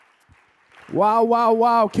Wow, wow,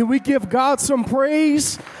 wow. Can we give God some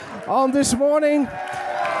praise on this morning?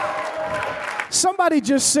 Somebody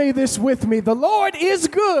just say this with me. The Lord is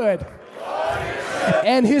good,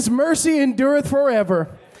 and his mercy endureth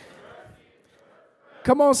forever.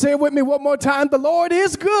 Come on, say it with me one more time. The Lord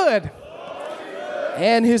is good,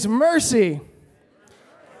 and his mercy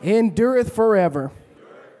endureth forever.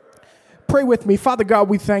 Pray with me. Father God,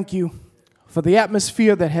 we thank you for the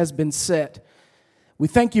atmosphere that has been set. We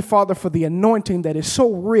thank you, Father, for the anointing that is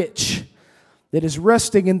so rich, that is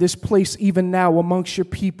resting in this place even now amongst your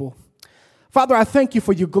people. Father, I thank you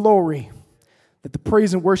for your glory that the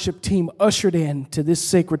praise and worship team ushered in to this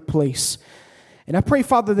sacred place. And I pray,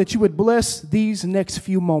 Father, that you would bless these next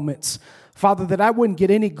few moments. Father, that I wouldn't get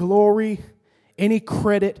any glory, any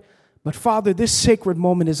credit, but Father, this sacred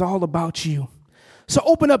moment is all about you. So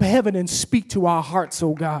open up heaven and speak to our hearts,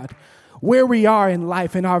 oh God, where we are in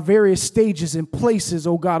life, in our various stages and places,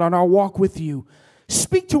 oh God, on our walk with you.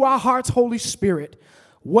 Speak to our hearts, Holy Spirit,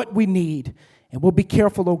 what we need. And we'll be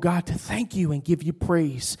careful, oh God, to thank you and give you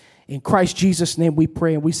praise. In Christ Jesus' name we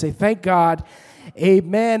pray and we say, thank God.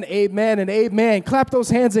 Amen, amen, and amen. Clap those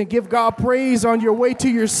hands and give God praise on your way to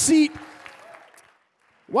your seat.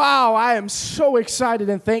 Wow, I am so excited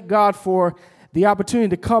and thank God for the opportunity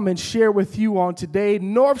to come and share with you on today.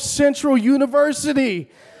 North Central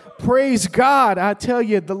University. Praise God. I tell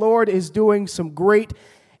you, the Lord is doing some great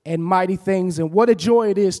and mighty things. And what a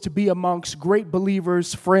joy it is to be amongst great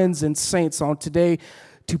believers, friends, and saints on today.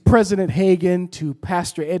 To President Hagan, to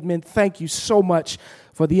Pastor Edmund, thank you so much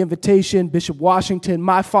for the invitation. Bishop Washington,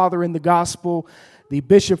 my father in the gospel, the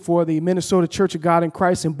bishop for the Minnesota Church of God in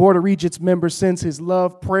Christ and Board of Regents member, sends his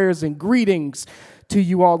love, prayers, and greetings to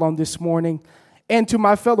you all on this morning. And to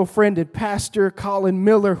my fellow friend and pastor, Colin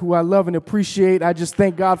Miller, who I love and appreciate. I just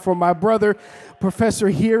thank God for my brother, professor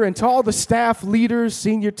here, and to all the staff, leaders,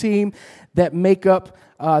 senior team that make up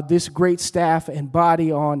this great staff and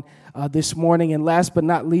body on this morning. And last but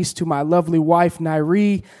not least, to my lovely wife,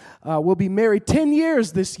 Nairi. We'll be married 10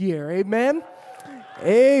 years this year. Amen?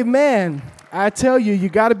 Amen. I tell you, you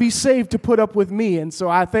got to be saved to put up with me. And so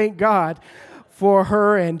I thank God for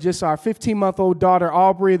her and just our 15-month-old daughter,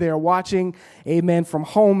 Aubrey. They're watching, amen, from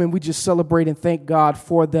home, and we just celebrate and thank God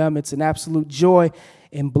for them. It's an absolute joy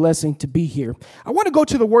and blessing to be here. I want to go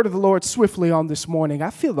to the word of the Lord swiftly on this morning. I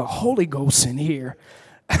feel the Holy Ghost in here.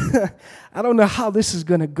 I don't know how this is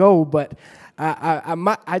going to go, but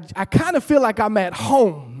I kind of feel like I'm at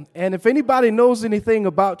home. And if anybody knows anything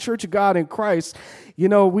about Church of God in Christ, you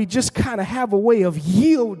know, we just kind of have a way of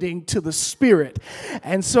yielding to the Spirit.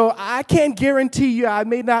 And so I can't guarantee you, I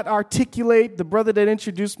may not articulate. The brother that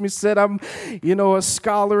introduced me said I'm, you know, a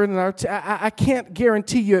scholar. And I can't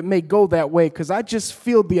guarantee you it may go that way because I just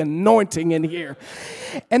feel the anointing in here.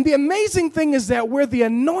 And the amazing thing is that where the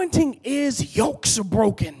anointing is, yokes are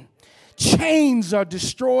broken. Chains are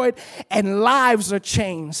destroyed and lives are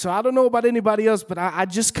changed. So I don't know about anybody else, but I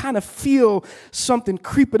just kind of feel something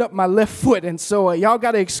creeping up my left foot. And so y'all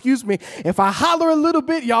got to excuse me. If I holler a little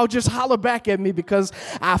bit, y'all just holler back at me because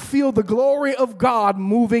I feel the glory of God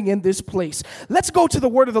moving in this place. Let's go to the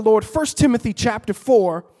word of the Lord. 1 Timothy chapter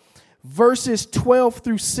 4, verses 12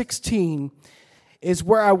 through 16. Is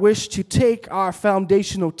where I wish to take our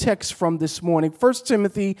foundational text from this morning. 1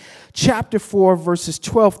 Timothy chapter 4, verses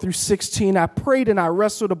 12 through 16. I prayed and I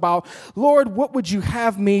wrestled about, Lord, what would you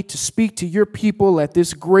have me to speak to your people at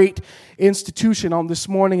this great institution on this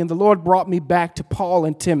morning? And the Lord brought me back to Paul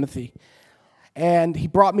and Timothy. And he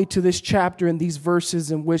brought me to this chapter and these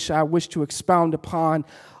verses in which I wish to expound upon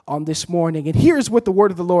on this morning. And here's what the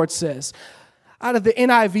word of the Lord says. Out of the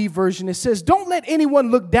NIV version, it says, don't let anyone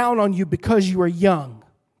look down on you because you are young,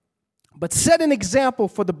 but set an example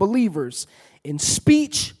for the believers in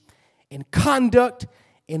speech, in conduct,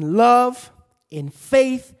 in love, in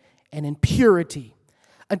faith, and in purity.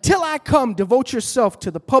 Until I come, devote yourself to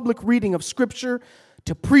the public reading of Scripture,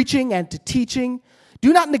 to preaching and to teaching.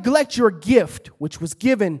 Do not neglect your gift, which was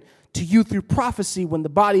given to you through prophecy when the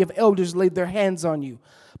body of elders laid their hands on you.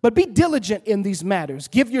 But be diligent in these matters.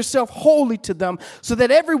 Give yourself wholly to them so that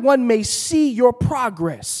everyone may see your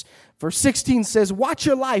progress. Verse 16 says, watch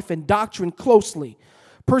your life and doctrine closely.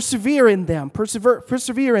 Persevere in them,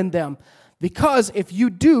 because if you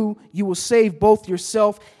do, you will save both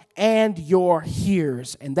yourself and your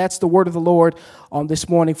hearers. And that's the word of the Lord on this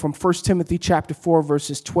morning from 1 Timothy chapter 4,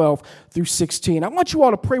 verses 12 through 16. I want you all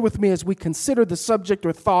to pray with me as we consider the subject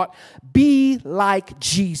or thought, be like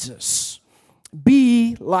Jesus.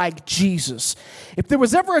 Be like Jesus. If there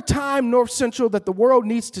was ever a time, North Central, that the world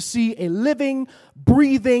needs to see a living,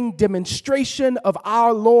 breathing demonstration of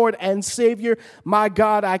our Lord and Savior, my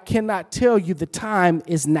God, I cannot tell you the time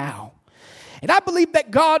is now. And I believe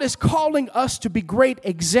that God is calling us to be great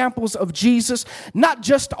examples of Jesus, not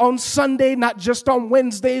just on Sunday, not just on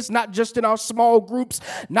Wednesdays, not just in our small groups,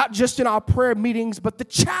 not just in our prayer meetings, but the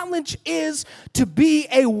challenge is to be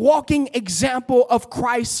a walking example of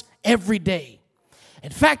Christ every day.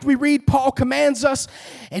 In fact, we read Paul commands us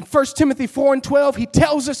in 1 Timothy 4:12. He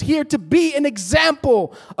tells us here to be an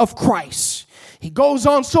example of Christ. He goes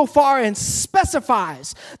on so far and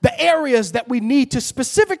specifies the areas that we need to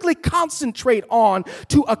specifically concentrate on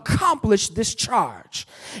to accomplish this charge.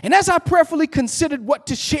 And as I prayerfully considered what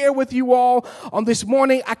to share with you all on this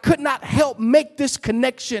morning, I could not help make this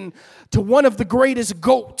connection to one of the greatest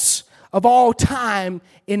GOATs of all time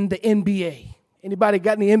in the NBA. Anybody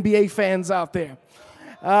got any NBA fans out there?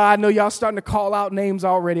 I know y'all starting to call out names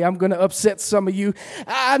already. I'm going to upset some of you.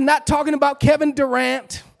 I'm not talking about Kevin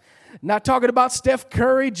Durant. Not talking about Steph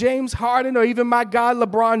Curry, James Harden, or even my guy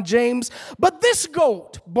LeBron James. But this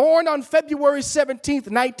GOAT, born on February 17th,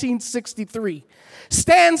 1963,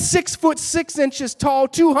 stands 6'6" tall,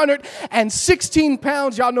 216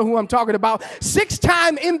 pounds. Y'all know who I'm talking about.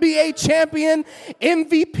 6-time NBA champion,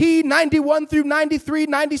 MVP 91 through 93,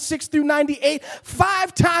 96 through 98,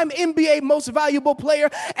 5-time NBA most valuable player,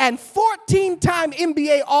 and 14-time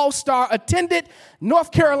NBA All-Star. Attended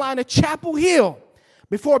North Carolina Chapel Hill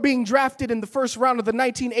before being drafted in the first round of the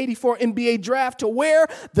 1984 NBA draft to wear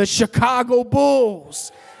the Chicago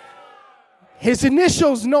Bulls. His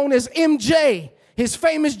initials known as MJ. His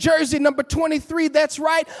famous jersey, number 23, that's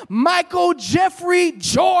right, Michael Jeffrey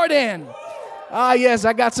Jordan. Ah, yes,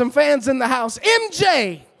 I got some fans in the house.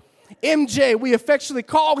 MJ, we affectionately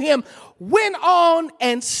call him, went on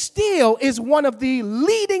and still is one of the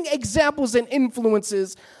leading examples and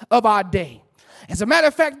influences of our day. As a matter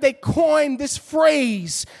of fact, they coined this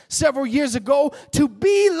phrase several years ago, to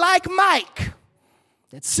be like Mike,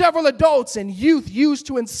 that several adults and youth used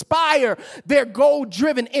to inspire their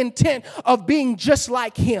goal-driven intent of being just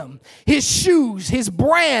like him. His shoes, his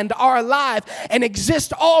brand are alive and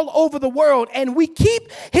exist all over the world, and we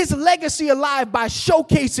keep his legacy alive by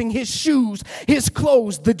showcasing his shoes, his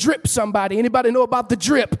clothes, the drip, somebody. Anybody know about the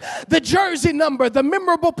drip? The jersey number, the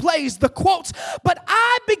memorable plays, the quotes. But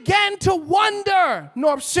I began to wonder,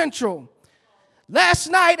 North Central, last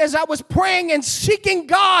night, as I was praying and seeking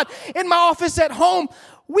God in my office at home,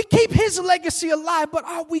 we keep his legacy alive, but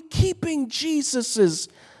are we keeping Jesus's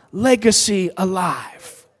legacy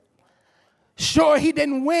alive? Sure, he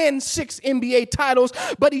didn't win 6 NBA titles,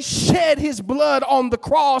 but he shed his blood on the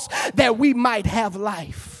cross that we might have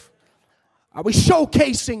life. Are we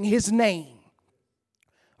showcasing his name?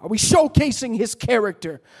 Are we showcasing his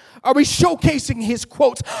character? Are we showcasing his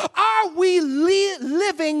quotes? Are we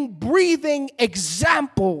living, breathing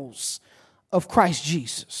examples of Christ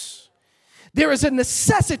Jesus? There is a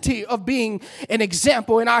necessity of being an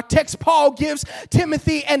example. In our text, Paul gives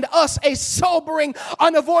Timothy and us a sobering,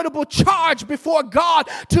 unavoidable charge before God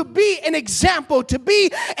to be an example, to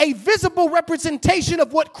be a visible representation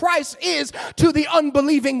of what Christ is to the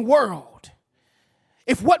unbelieving world.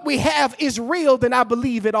 If what we have is real, then I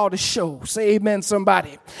believe it ought to show. Say amen,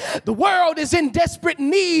 somebody. The world is in desperate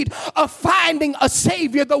need of finding a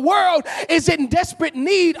Savior. The world is in desperate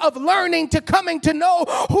need of learning to coming to know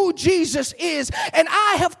who Jesus is. And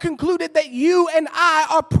I have concluded that you and I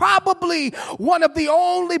are probably one of the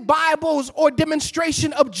only Bibles or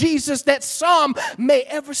demonstration of Jesus that some may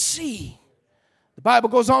ever see. The Bible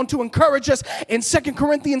goes on to encourage us in 2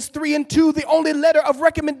 Corinthians 3:2. The only letter of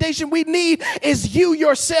recommendation we need is you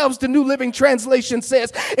yourselves, the New Living Translation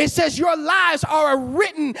says. It says your lives are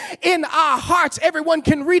written in our hearts. Everyone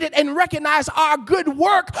can read it and recognize our good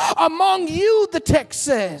work among you, the text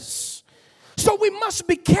says. So we must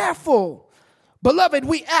be careful. Beloved,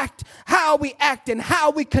 we act how we act and how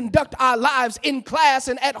we conduct our lives in class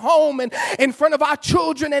and at home and in front of our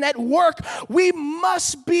children and at work. We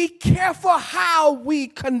must be careful how we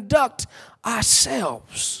conduct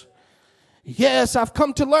ourselves. Yes, I've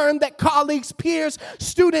come to learn that colleagues, peers,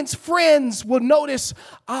 students, friends will notice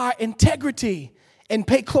our integrity and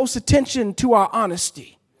pay close attention to our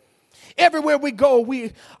honesty. Everywhere we go,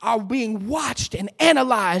 we are being watched and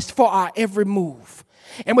analyzed for our every move.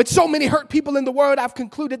 And with so many hurt people in the world, I've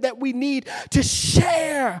concluded that we need to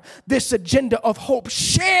share this agenda of hope,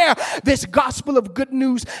 share this gospel of good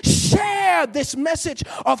news, share this message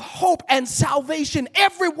of hope and salvation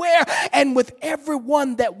everywhere and with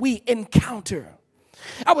everyone that we encounter.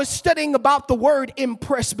 I was studying about the word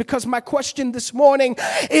impress because my question this morning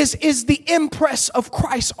is the impress of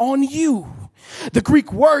Christ on you? The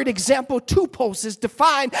Greek word example, tupos, is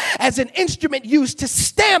defined as an instrument used to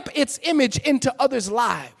stamp its image into others'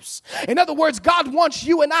 lives. In other words, God wants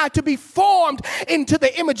you and I to be formed into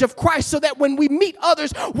the image of Christ so that when we meet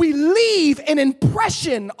others, we leave an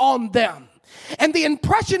impression on them. And the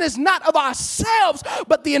impression is not of ourselves,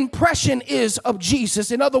 but the impression is of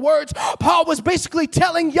Jesus. In other words, Paul was basically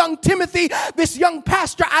telling young Timothy, this young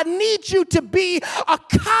pastor, I need you to be a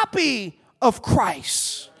copy of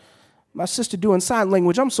Christ. My sister doing sign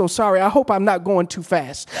language, I'm so sorry. I hope I'm not going too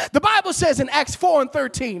fast. The Bible says in Acts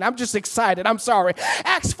 4:13, I'm just excited, I'm sorry.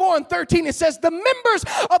 Acts 4:13, it says, the members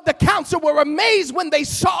of the council were amazed when they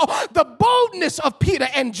saw the boldness of Peter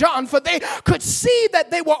and John, for they could see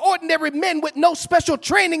that they were ordinary men with no special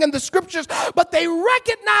training in the scriptures, but they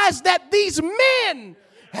recognized that these men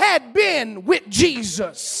had been with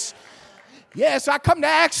Jesus. Yes, I come to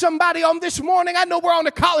ask somebody on this morning. I know we're on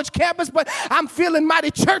the college campus, but I'm feeling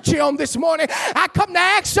mighty churchy on this morning. I come to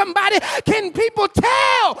ask somebody, can people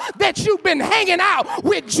tell that you've been hanging out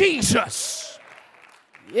with Jesus?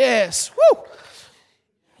 Yes. Woo.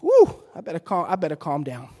 Woo. I better calm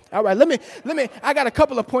down. All right, let me, I got a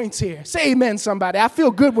couple of points here. Say amen, somebody. I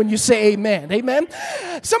feel good when you say amen. Amen.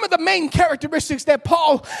 Some of the main characteristics that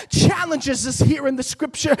Paul challenges us here in the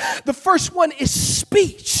scripture. The first one is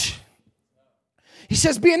speech. He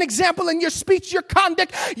says, be an example in your speech, your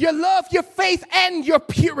conduct, your love, your faith, and your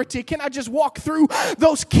purity. Can I just walk through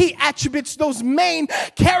those key attributes, those main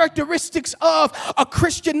characteristics of a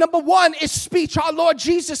Christian? Number one is speech. Our Lord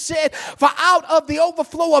Jesus said, for out of the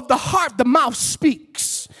overflow of the heart, the mouth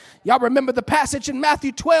speaks. Y'all remember the passage in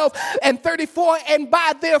Matthew 12:34, and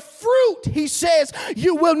by their fruit, he says,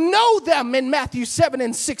 you will know them in Matthew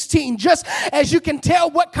 7:16. Just as you can tell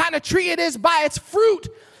what kind of tree it is by its fruit,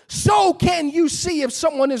 so can you see if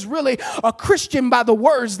someone is really a Christian by the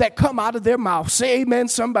words that come out of their mouth. Say amen,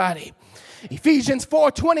 somebody. Ephesians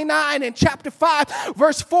 4:29 and chapter 5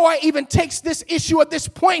 verse 4 even takes this issue at this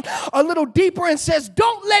point a little deeper and says,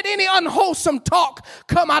 don't let any unwholesome talk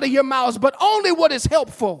come out of your mouths, but only what is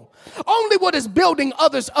helpful, only what is building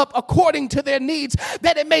others up according to their needs,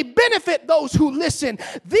 that it may benefit those who listen.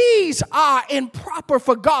 These are improper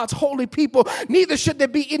for God's holy people. Neither should there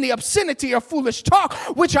be any obscenity or foolish talk,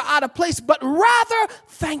 which are out of place, but rather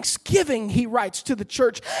thanksgiving, he writes to the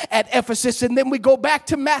church at Ephesus. And then we go back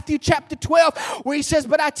to Matthew chapter 12, where he says,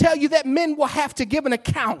 but I tell you that men will have to give an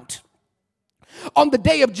account on the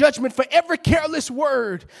day of judgment for every careless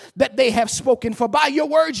word that they have spoken. For by your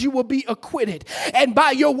words you will be acquitted, and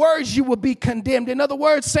by your words you will be condemned. In other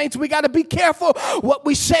words, saints, we got to be careful what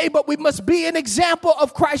we say, but we must be an example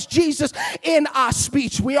of Christ Jesus in our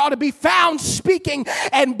speech. We ought to be found speaking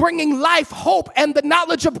and bringing life, hope, and the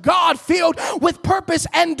knowledge of God, filled with purpose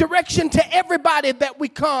and direction to everybody that we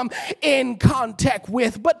come in contact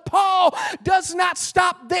with. But Paul does not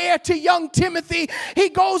stop there to young Timothy. He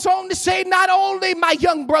goes on to say, not only, my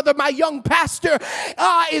young brother, my young pastor,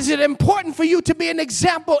 is it important for you to be an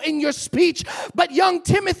example in your speech, but young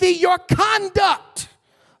Timothy, your conduct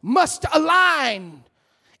must align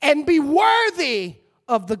and be worthy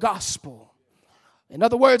of the gospel. In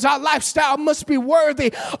other words, our lifestyle must be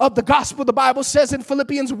worthy of the gospel. The Bible says in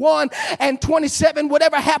Philippians 1:27,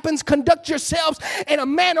 whatever happens, conduct yourselves in a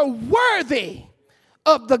manner worthy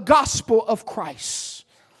of the gospel of Christ.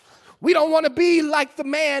 We don't want to be like the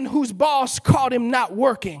man whose boss caught him not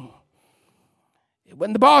working.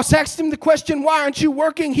 When the boss asked him the question, why aren't you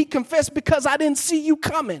working? He confessed, because I didn't see you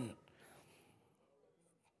coming.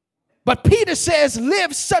 But Peter says,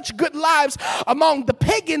 live such good lives among the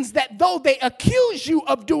pagans that though they accuse you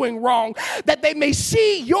of doing wrong, that they may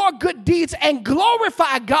see your good deeds and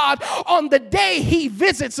glorify God on the day he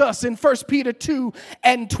visits us. In 1 Peter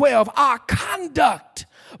 2:12, our conduct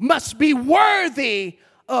must be worthy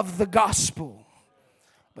of the gospel.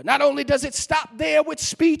 But not only does it stop there with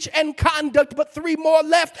speech and conduct, but three more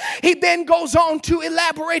left. He then goes on to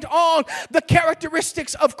elaborate on the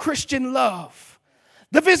characteristics of Christian love.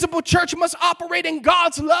 The visible church must operate in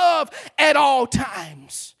God's love at all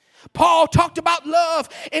times. Paul talked about love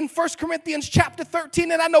in 1 Corinthians chapter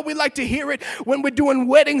 13, and I know we like to hear it when we're doing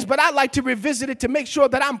weddings, but I like to revisit it to make sure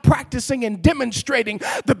that I'm practicing and demonstrating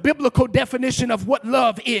the biblical definition of what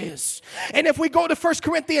love is. And if we go to 1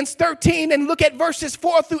 Corinthians 13 and look at verses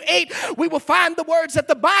 4-8, we will find the words that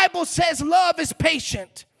the Bible says love is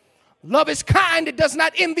patient. Love is kind, it does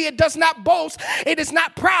not envy, it does not boast, it is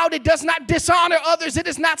not proud, it does not dishonor others, it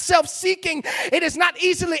is not self-seeking, it is not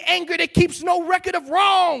easily angered, it keeps no record of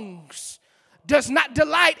wrongs, does not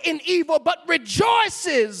delight in evil, but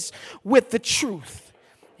rejoices with the truth.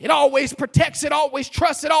 It always protects, it always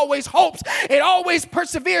trusts, it always hopes, it always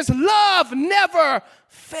perseveres. Love never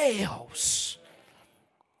fails.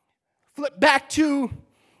 flip back to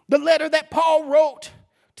the letter that Paul wrote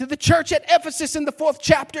to the church at Ephesus in the 4th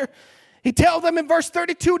chapter. He tells them in verse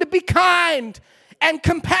 32 to be kind and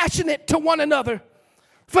compassionate to one another,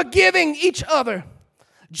 forgiving each other,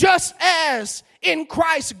 just as in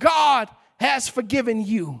Christ God has forgiven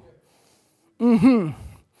you.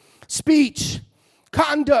 Speech,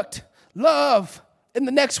 conduct, love, and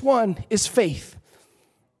the next one is faith.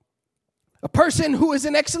 A person who is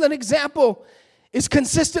an excellent example is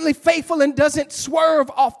consistently faithful and doesn't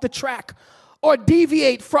swerve off the track or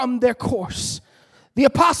deviate from their course. The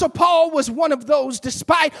Apostle Paul was one of those.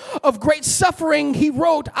 Despite of great suffering, he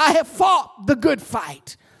wrote, I have fought the good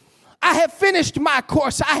fight. I have finished my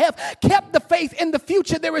course. I have kept the faith. In the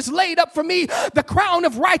future there is laid up for me the crown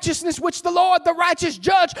of righteousness, which the Lord, the righteous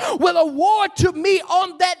judge, will award to me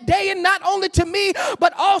on that day, and not only to me,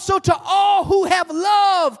 but also to all who have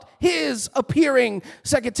loved his appearing.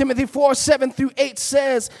 2 Timothy 4:7-8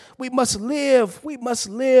 says, we must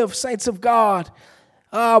live, saints of God.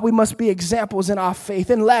 We must be examples in our faith.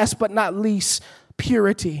 And last but not least,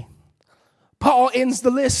 purity. Paul ends the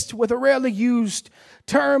list with a rarely used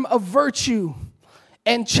term of virtue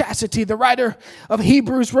and chastity. The writer of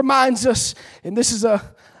Hebrews reminds us, and this is a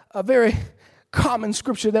very common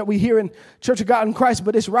scripture that we hear in Church of God in Christ,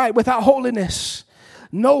 but it's right. Without holiness,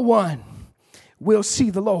 no one will see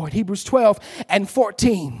the Lord. Hebrews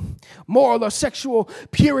 12:14. Moral or sexual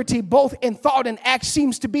purity, both in thought and act,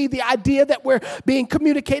 seems to be the idea that we're being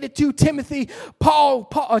communicated to. Timothy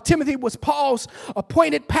was Paul's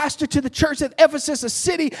appointed pastor to the church at Ephesus, a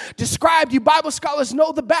city described, you Bible scholars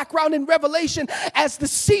know the background in Revelation, as the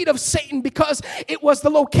seat of Satan, because it was the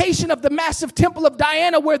location of the massive temple of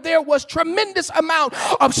Diana, where there was tremendous amount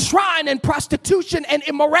of shrine and prostitution and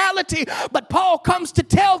immorality. But Paul comes to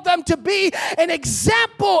tell them to be an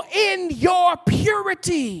example in your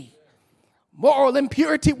purity. Moral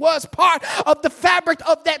impurity was part of the fabric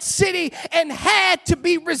of that city and had to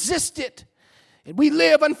be resisted. And we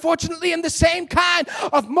live, unfortunately, in the same kind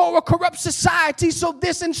of moral corrupt society. So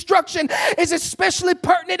this instruction is especially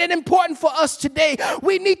pertinent and important for us today.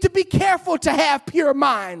 We need to be careful to have pure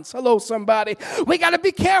minds. Hello, somebody. We got to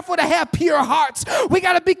be careful to have pure hearts. We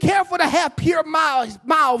got to be careful to have pure mouths.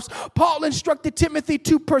 Paul instructed Timothy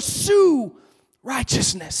to pursue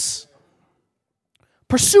righteousness.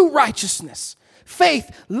 Pursue righteousness,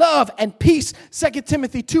 faith, love, and peace. 2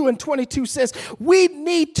 Timothy 2:22 says we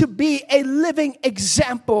need to be a living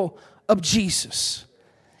example of Jesus.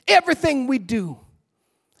 Everything we do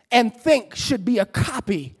and think should be a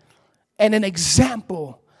copy and an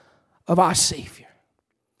example of our Savior.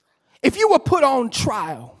 If you were put on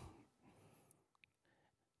trial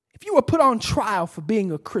for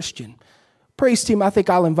being a Christian, praise team, I think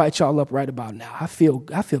I'll invite y'all up right about now. I feel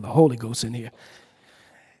the Holy Ghost in here.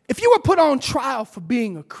 If you were put on trial for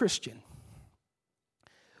being a Christian,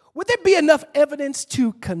 would there be enough evidence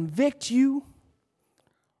to convict you?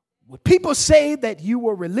 Would people say that you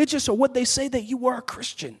were religious, or would they say that you were a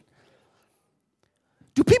Christian?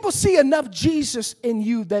 Do people see enough Jesus in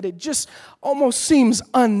you that it just almost seems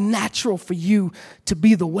unnatural for you to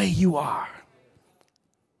be the way you are?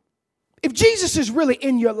 If Jesus is really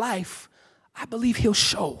in your life, I believe he'll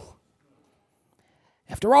show.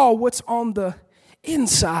 After all, what's on the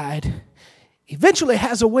inside eventually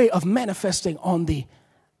has a way of manifesting on the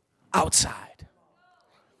outside.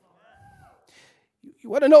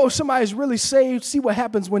 You want to know if somebody's really saved? See what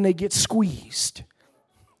happens when they get squeezed.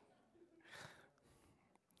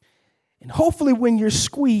 And hopefully when you're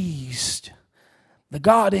squeezed, the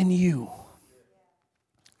God in you,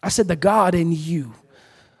 I said the God in you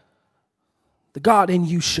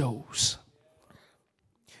shows.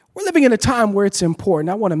 We're living in a time where it's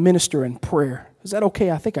important. I want to minister in prayer. Is that okay?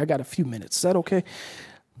 I think I got a few minutes. Is that okay?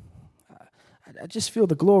 I just feel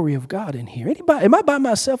the glory of God in here. Anybody? Am I by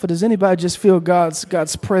myself, or does anybody just feel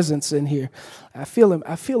God's presence in here? I feel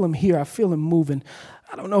him here. I feel him moving.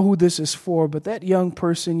 I don't know who this is for, but that young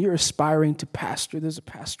person, you're aspiring to pastor. There's a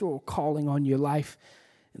pastoral calling on your life.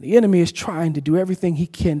 And the enemy is trying to do everything he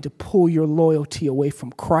can to pull your loyalty away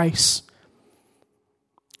from Christ.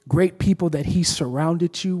 Great people that he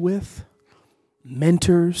surrounded you with,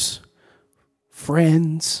 mentors,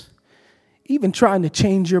 friends, even trying to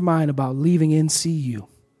change your mind about leaving NCU.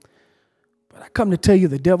 But I come to tell you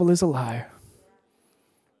the devil is a liar,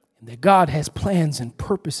 and that God has plans and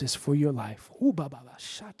purposes for your life. I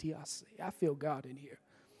feel God in here.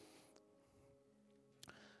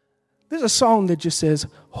 There's a song that just says,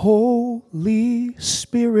 Holy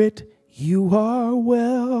Spirit, you are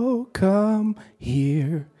welcome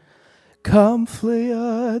here. Come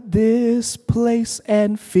flood this place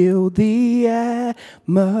and fill the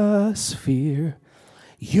atmosphere.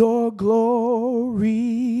 Your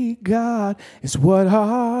glory, God, is what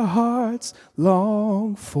our hearts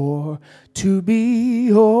long for, to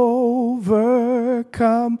be overcome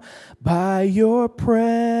by your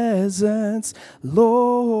presence, Lord.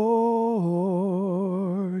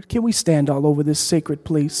 Can we stand all over this sacred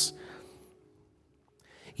place?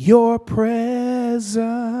 Your presence,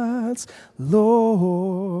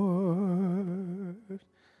 Lord.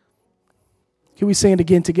 Can we say it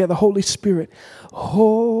again together? Holy Spirit,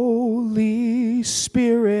 Holy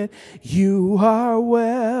Spirit, you are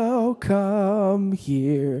welcome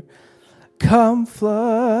here. Come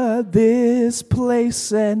flood this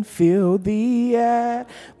place and fill the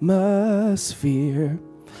atmosphere.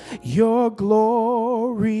 Your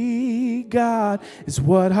glory, God, is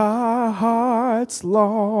what our hearts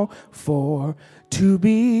long for, to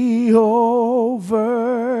be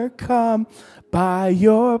overcome by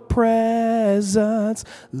your presence,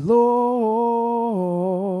 Lord.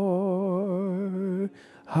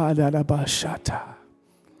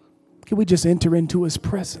 Can we just enter into his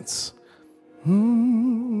presence?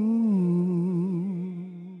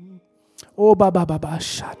 Oh,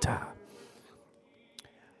 ba-ba-ba-ba-shata.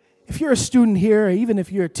 If you're a student here, or even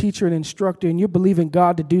if you're a teacher and instructor and you're believing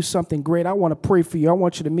God to do something great, I want to pray for you. I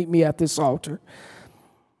want you to meet me at this altar.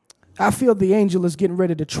 I feel the angel is getting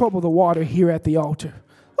ready to trouble the water here at the altar.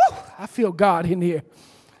 Woo! I feel God in here.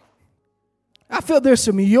 I feel there's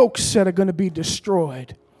some yokes that are going to be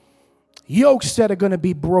destroyed. Yokes that are going to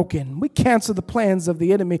be broken. We cancel the plans of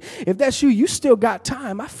the enemy. If that's you, you still got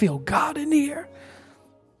time. I feel God in here.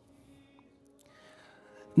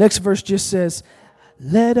 Next verse just says,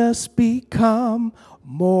 let us become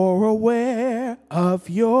more aware of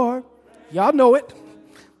your, y'all know it.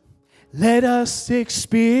 Let us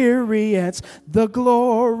experience the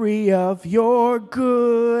glory of your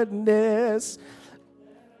goodness.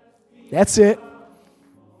 That's it.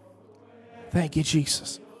 Thank you,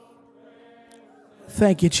 Jesus.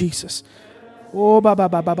 Thank you, Jesus. Oh, ba ba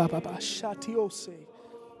ba ba ba ba ba. Shatiose.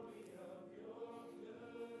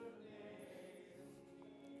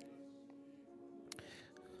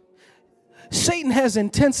 Satan has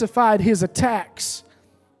intensified his attacks.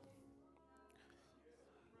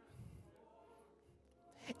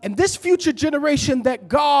 And this future generation that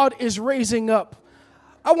God is raising up,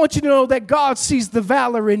 I want you to know that God sees the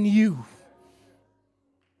valor in you.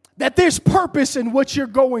 That there's purpose in what you're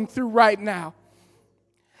going through right now.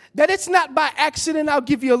 That it's not by accident. I'll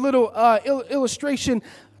give you a little illustration.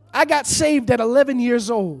 I got saved at 11 years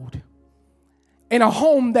old in a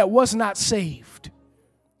home that was not saved.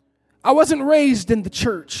 I wasn't raised in the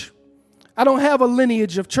church. I don't have a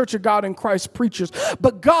lineage of Church of God in Christ preachers,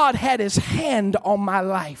 but God had his hand on my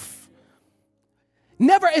life.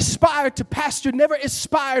 Never aspired to pastor, never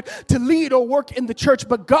aspired to lead or work in the church,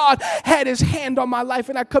 but God had his hand on my life.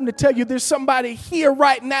 And I come to tell you, there's somebody here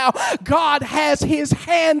right now. God has his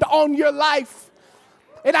hand on your life.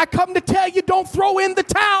 And I come to tell you, don't throw in the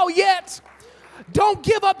towel yet. Don't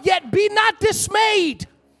give up yet. Be not dismayed.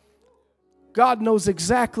 God knows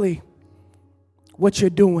exactly what you're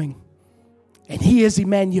doing. And he is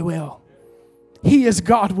Emmanuel. He is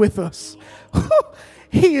God with us.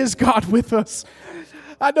 He is God with us.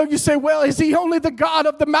 I know you say, well, is he only the God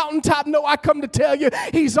of the mountaintop? No, I come to tell you,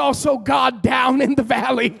 he's also God down in the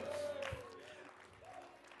valley.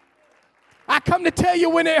 I come to tell you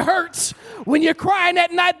when it hurts, when you're crying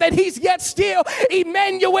at night, that he's yet still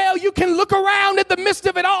Emmanuel. You can look around in the midst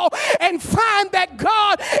of it all and find that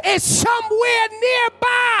God is somewhere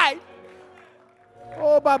nearby.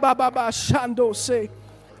 Oh, Shando say.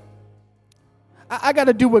 I got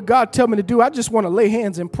to do what God tell me to do. I just want to lay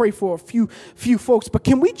hands and pray for a few folks. But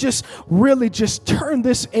can we just really just turn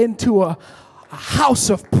this into a house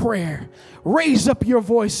of prayer? Raise up your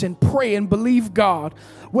voice and pray and believe God.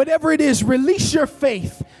 Whatever it is, release your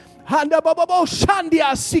faith. The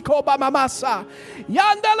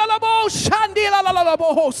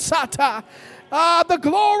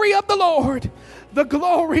glory of the Lord. The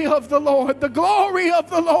glory of the Lord, the glory of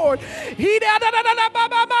the Lord.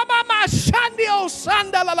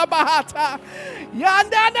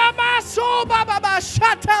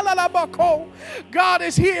 God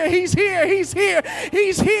is here, he's here, he's here,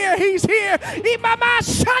 he's here, he's here.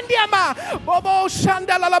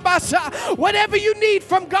 Whatever you need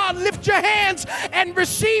from God, lift your hands and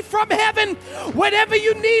receive from heaven. Whatever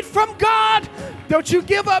you need from God, Don't you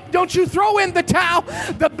give up. Don't you throw in the towel.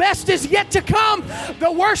 The best is yet to come.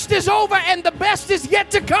 The worst is over and the best is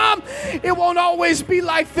yet to come. It won't always be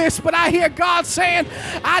like this, but I hear God saying,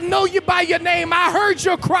 I know you by your name. I heard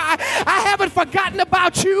your cry. I haven't forgotten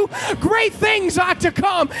about you. Great things are to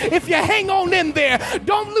come if you hang on in there.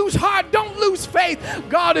 Don't lose heart. Don't lose faith.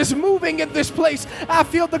 God is moving in this place. I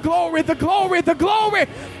feel the glory, the glory, the glory.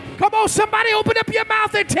 Come on, somebody open up your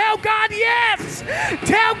mouth and tell God yes.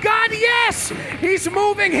 Tell God yes. He's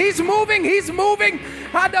moving, he's moving, he's moving.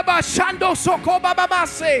 In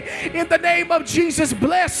the name of Jesus,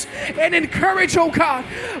 bless and encourage, oh God.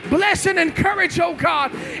 Bless and encourage, oh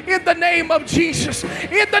God. In the name of Jesus.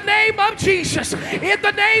 In the name of Jesus. In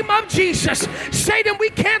the name of Jesus. Satan, we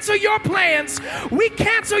cancel your plans. We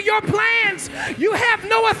cancel your plans. You have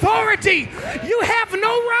no authority. You have no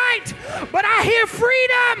right. But I hear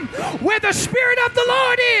freedom. Where the Spirit of the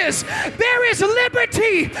Lord is, there is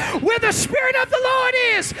liberty. Where the Spirit of the Lord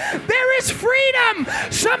is, there is freedom.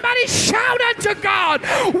 Somebody shout unto God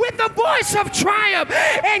with the voice of triumph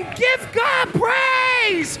and give God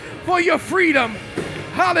praise for your freedom.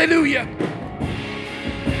 Hallelujah.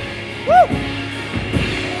 Woo.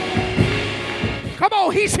 Come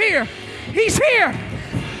on, he's here. He's here.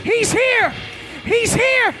 He's here. He's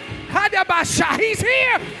here. He's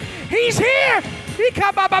here. He's here.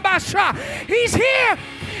 He's here.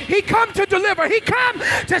 He come to deliver. He come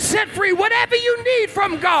to set free. Whatever you need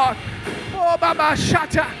from God. Oh, Baba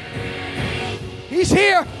Shata. He's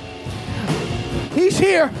here. He's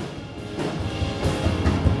here.